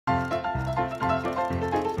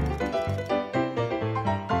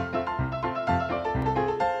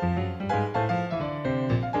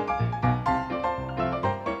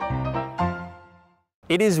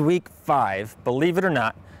It is week 5, believe it or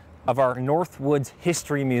not, of our Northwoods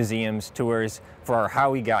History Museums tours for our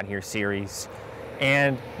How We Got Here series.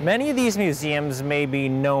 And many of these museums may be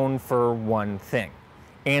known for one thing.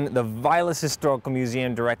 And the Vilas Historical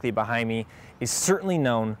Museum directly behind me is certainly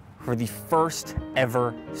known for the first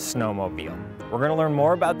ever snowmobile. We're going to learn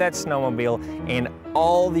more about that snowmobile and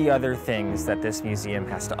all the other things that this museum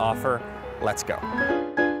has to offer. Let's go.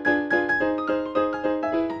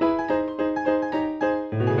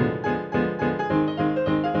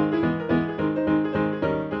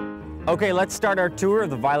 Okay, let's start our tour of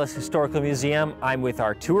the Vilas Historical Museum. I'm with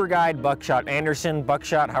our tour guide, Buckshot Anderson.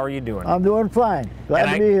 Buckshot, how are you doing? I'm doing fine.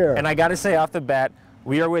 Glad to be here. And I gotta say off the bat,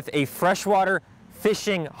 we are with a freshwater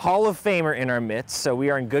fishing Hall of Famer in our midst, so we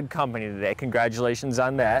are in good company today. Congratulations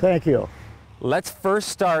on that. Thank you. Let's first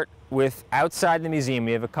start with outside the museum.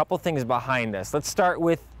 We have a couple things behind us. Let's start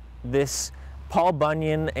with this Paul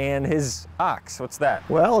Bunyan and his ox. What's that?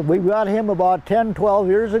 Well, we got him about 10, 12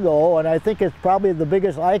 years ago, and I think it's probably the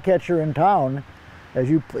biggest eye catcher in town. As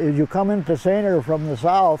you come into Sayner from the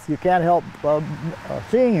south, you can't help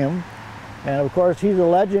seeing him. And of course, he's a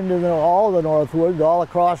legend in all the Northwoods, all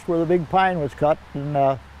across where the big pine was cut.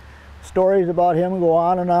 And stories about him go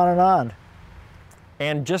on and on and on.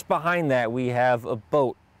 And just behind that, we have a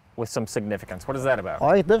boat with some significance. What is that about?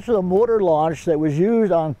 All right, this is a motor launch that was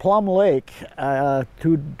used on Plum Lake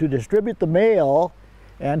to distribute the mail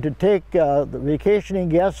and to take the vacationing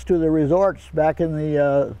guests to the resorts back in the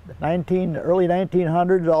early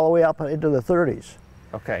 1900s all the way up into the 30s.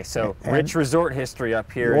 Okay, so rich resort history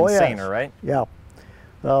up here in Sayner, right? Yeah.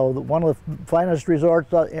 One of the finest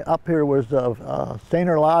resorts up here was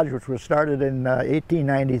Sayner Lodge, which was started in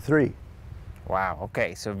 1893. Wow,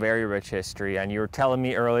 okay, so very rich history. And you were telling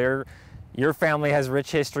me earlier, your family has rich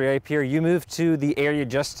history up here. You moved to the area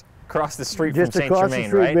just across the street from St. Germain, right? Just across the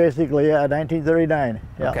street, basically, yeah, 1939.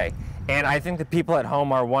 Yeah. Okay, and I think the people at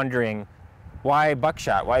home are wondering, why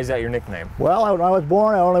Buckshot? Why is that your nickname? Well, when I was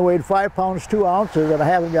born, I only weighed 5 pounds 2 ounces, and I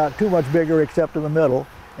haven't got too much bigger except in the middle.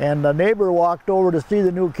 And a neighbor walked over to see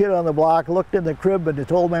the new kid on the block, looked in the crib, and he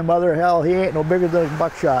told my mother, hell, he ain't no bigger than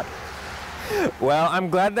Buckshot. Well, I'm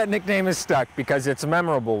glad that nickname is stuck because it's a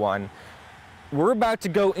memorable one. We're about to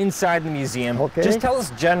go inside the museum. Okay. Just tell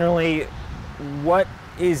us generally what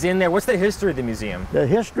is in there. What's the history of the museum? The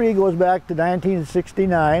history goes back to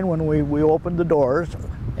 1969 when we opened the doors,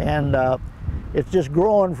 and it's just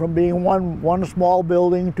grown from being one small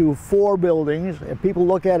building to 4 buildings. And people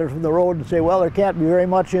look at it from the road and say, well, there can't be very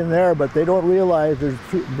much in there, but they don't realize there's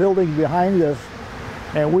buildings behind this.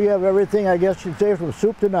 And we have everything, I guess you'd say, from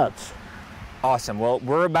soup to nuts. Awesome. Well,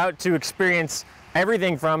 we're about to experience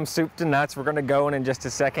everything from soup to nuts. We're going to go in just a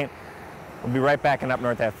second. We'll be right back in Up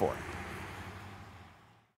North at 4.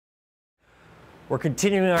 We're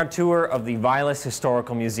continuing our tour of the Vilas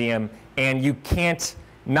Historical Museum, and you can't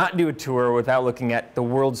not do a tour without looking at the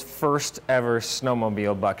world's first ever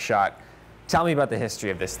snowmobile, Buckshot. Tell me about the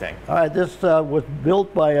history of this thing. All right, this was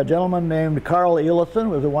built by a gentleman named Carl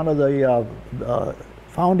Ellison, was one of the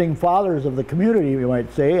founding fathers of the community, we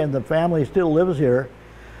might say, and the family still lives here.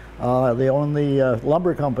 They own the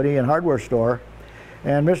lumber company and hardware store.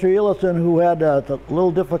 And Mr. Ellison, who had a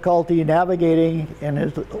little difficulty navigating in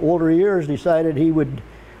his older years, decided he would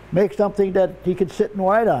make something that he could sit and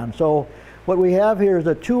ride on. So what we have here is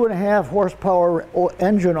a 2.5 horsepower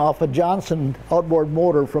engine off a Johnson outboard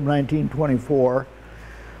motor from 1924,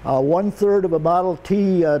 1/3 of a Model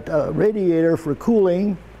T radiator for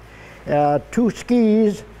cooling, 2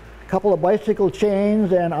 skis, a couple of bicycle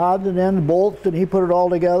chains, and odds and ends bolts, and he put it all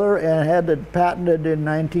together and had it patented in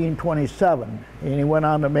 1927. And he went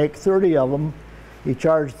on to make 30 of them. He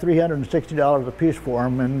charged $360 a piece for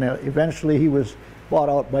them, and eventually he was bought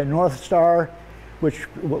out by North Star, which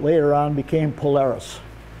later on became Polaris.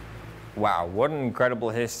 Wow, what an incredible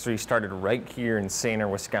history. Started right here in Sayner,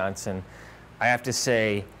 Wisconsin. I have to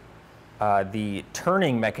say, the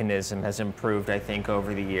turning mechanism has improved, I think,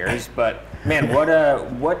 over the years. But man,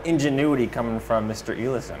 what ingenuity coming from Mr.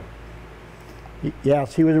 Ellison.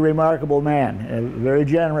 Yes, he was a remarkable man, a very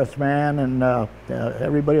generous man, and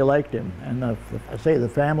everybody liked him. And I say the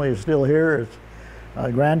family is still here,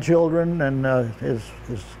 his grandchildren, and his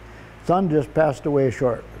son just passed away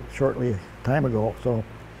shortly time ago. So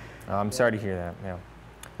I'm sorry to hear that. Yeah.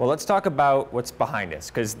 Well, let's talk about what's behind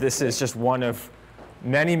us, because this is just one of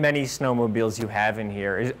many, many snowmobiles you have in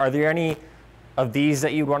here. Are there any of these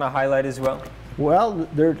that you'd want to highlight as well? Well,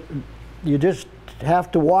 you just have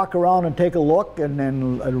to walk around and take a look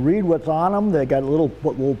and read what's on them. They got little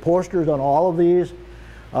posters on all of these.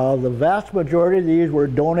 The vast majority of these were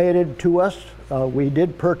donated to us. We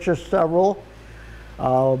did purchase several.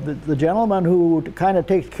 The gentleman who kind of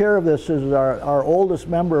takes care of this is our oldest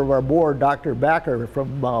member of our board, Dr. Backer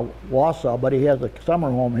from Wausau, but he has a summer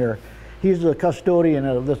home here. He's the custodian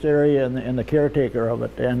of this area and the caretaker of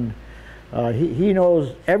it, and he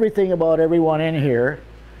knows everything about everyone in here.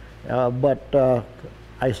 But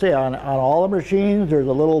I say on all the machines, there's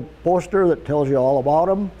a little poster that tells you all about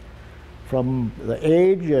them, from the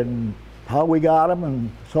age and how we got them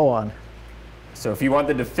and so on. So if you want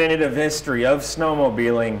the definitive history of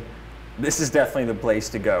snowmobiling, this is definitely the place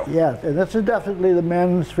to go. Yeah, and this is definitely the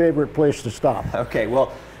men's favorite place to stop. Okay,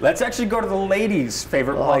 well, let's actually go to the ladies'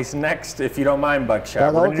 favorite place next, if you don't mind,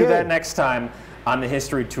 Buckshot. We're going to do that next time on the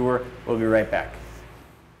history tour. We'll be right back.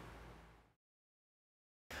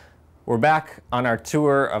 We're back on our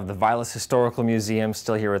tour of the Vilas Historical Museum,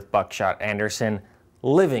 still here with Buckshot Anderson,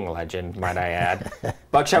 living legend, might I add.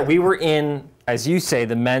 Buckshot, we were in, as you say,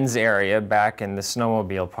 the men's area back in the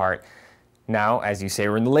snowmobile part. Now, as you say,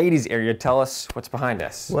 we're in the ladies' area. Tell us what's behind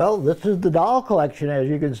us. Well, this is the doll collection, as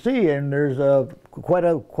you can see, and there's quite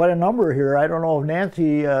a number here. I don't know if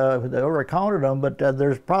Nancy ever counted them, but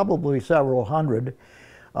there's probably several hundred.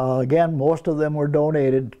 Again, most of them were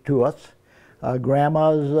donated to us.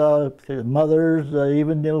 Grandmas, mothers,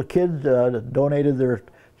 even little kids donated their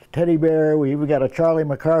teddy bear. We even got a Charlie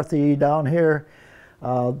McCarthy down here.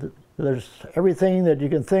 There's everything that you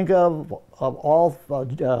can think of all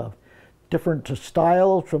different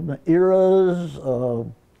styles from the eras,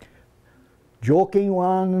 joking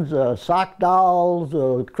ones, sock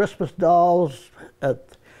dolls, Christmas dolls.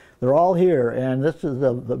 They're all here, and this is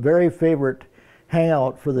the very favorite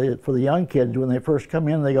hangout for the young kids. When they first come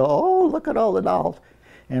in, they go, "Oh, look at all the dolls,"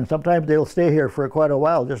 and sometimes they'll stay here for quite a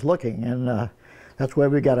while just looking, and that's why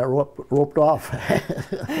we got it roped off.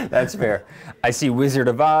 That's fair. I see Wizard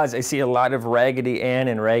of Oz. I see a lot of Raggedy Ann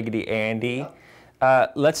and Raggedy Andy.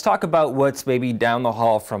 Let's talk about what's maybe down the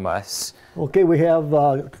hall from us. Okay, we have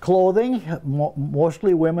clothing,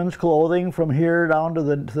 mostly women's clothing, from here down to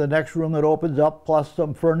the next room that opens up, plus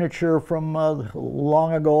some furniture from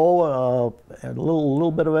long ago, and a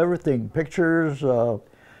little bit of everything, pictures,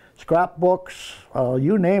 scrapbooks,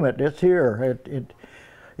 you name it, it's here.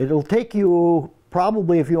 It'll take you,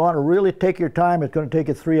 probably if you want to really take your time, it's going to take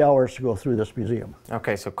you 3 hours to go through this museum.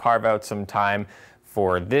 Okay, so carve out some time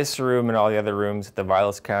for this room and all the other rooms at the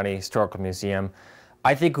Vilas County Historical Museum.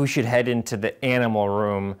 I think we should head into the animal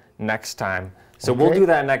room next time. So we'll do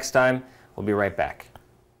that next time. We'll be right back.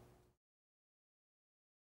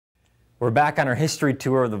 We're back on our history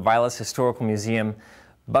tour of the Vilas Historical Museum.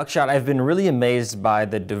 Buckshot, I've been really amazed by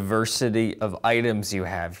the diversity of items you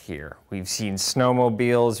have here. We've seen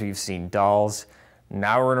snowmobiles, we've seen dolls.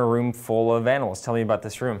 Now we're in a room full of animals. Tell me about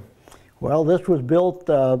this room. Well, this was built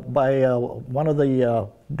by one of the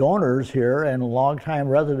donors here and longtime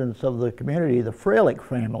residents of the community, the Freilich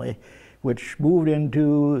family, which moved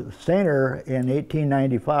into Sayner in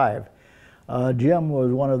 1895. Jim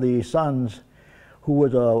was one of the sons who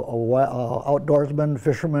was a outdoorsman,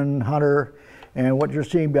 fisherman, hunter, and what you're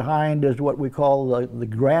seeing behind is what we call the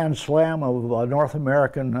Grand Slam of North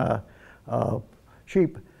American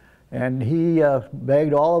sheep. And he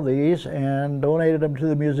bagged all of these and donated them to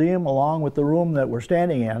the museum along with the room that we're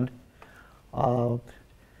standing in.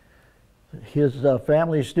 His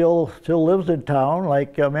family still lives in town,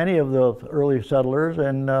 like many of the early settlers,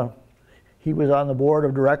 and he was on the board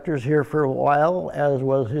of directors here for a while, as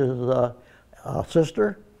was his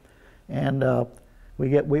sister. And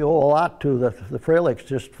we owe a lot to the Freilichs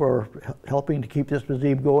just for helping to keep this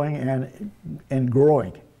museum going and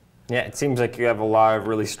growing. Yeah, it seems like you have a lot of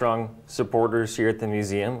really strong supporters here at the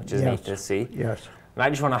museum, which is neat to see. Yes. And I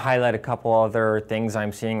just want to highlight a couple other things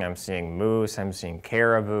I'm seeing. I'm seeing moose, I'm seeing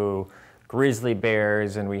caribou, grizzly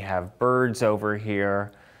bears, and we have birds over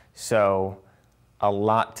here. So a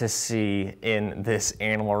lot to see in this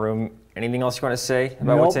animal room. Anything else you want to say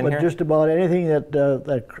about what's in here? Nope, but just about anything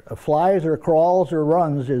that flies or crawls or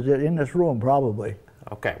runs is in this room, probably.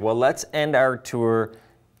 Okay, well, let's end our tour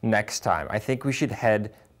next time. I think we should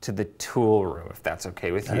head to the tool room, if that's okay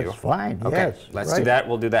with you. That's fine, okay, yes. Let's do that.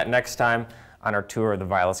 We'll do that next time on our tour of the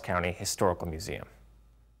Vilas County Historical Museum.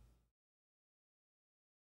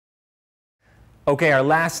 Okay, our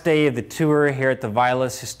last day of the tour here at the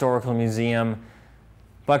Vilas Historical Museum.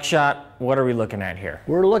 Buckshot, what are we looking at here?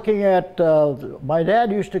 We're looking at, my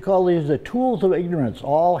dad used to call these the tools of ignorance,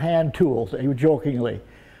 all hand tools, jokingly.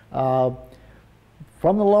 From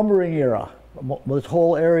the lumbering era. This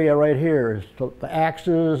whole area right here is the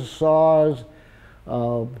axes, saws,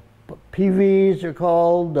 PVs are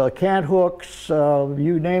called, cant hooks,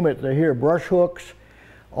 you name it, they're here, brush hooks.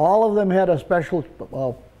 All of them had a special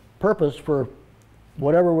purpose for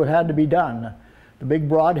whatever had to be done. The big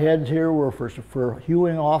broadheads here were for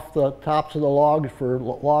hewing off the tops of the logs for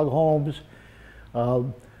log homes.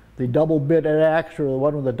 The double bitted axe, or the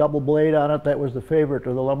one with the double blade on it, that was the favorite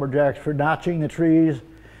of the lumberjacks for notching the trees.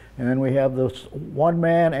 And then we have those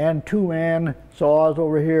 1-man and 2-man saws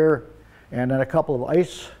over here, and then a couple of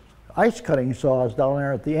ice cutting saws down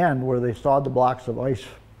there at the end where they sawed the blocks of ice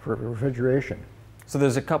for refrigeration. So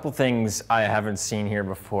there's a couple things I haven't seen here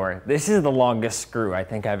before. This is the longest screw I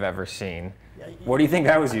think I've ever seen. What do you think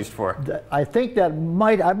that was used for? I think that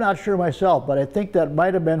might, I'm not sure myself, but I think that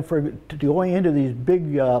might have been for going into these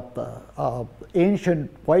big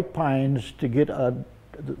ancient white pines to get how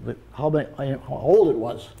old it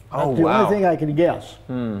was. Oh, That's the wow. only thing I can guess.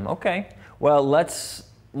 Okay. Well, let's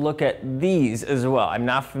look at these as well. I'm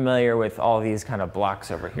not familiar with all these kind of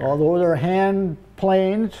blocks over here. Although they're hand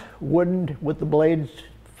planes, wooden with the blades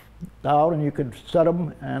down, and you could set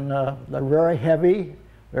them, and they're very heavy,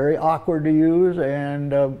 very awkward to use,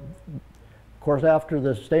 and of course after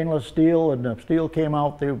the stainless steel and the steel came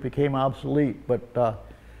out, they became obsolete. But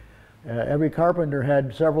every carpenter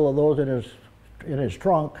had several of those in his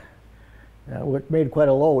trunk, which made quite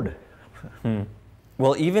a load.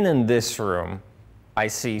 Well, even in this room, I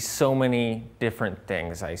see so many different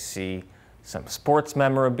things. I see some sports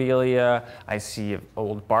memorabilia. I see an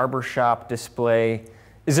old barbershop display.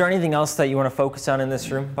 Is there anything else that you want to focus on in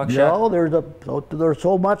this room, Buckshot? No, there's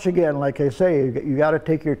so much again. Like I say, you got to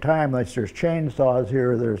take your time. Like there's chainsaws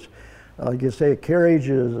here. There's, like you say,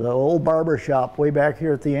 carriages. An old barbershop way back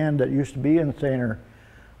here at the end that used to be in Sayner.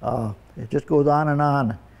 It just goes on and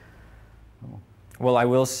on. Well, I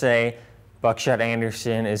will say, Buckshot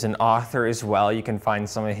Anderson is an author as well. You can find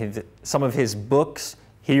some of his books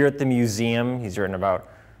here at the museum. He's written about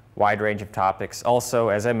a wide range of topics. Also,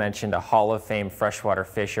 as I mentioned, a Hall of Fame freshwater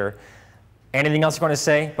fisher. Anything else you want to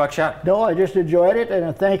say, Buckshot? No, I just enjoyed it,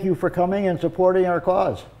 and thank you for coming and supporting our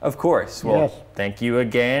cause. Of course. Well, yes. Thank you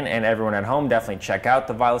again, and everyone at home, definitely check out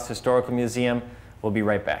the Vilas Historical Museum. We'll be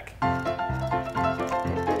right back.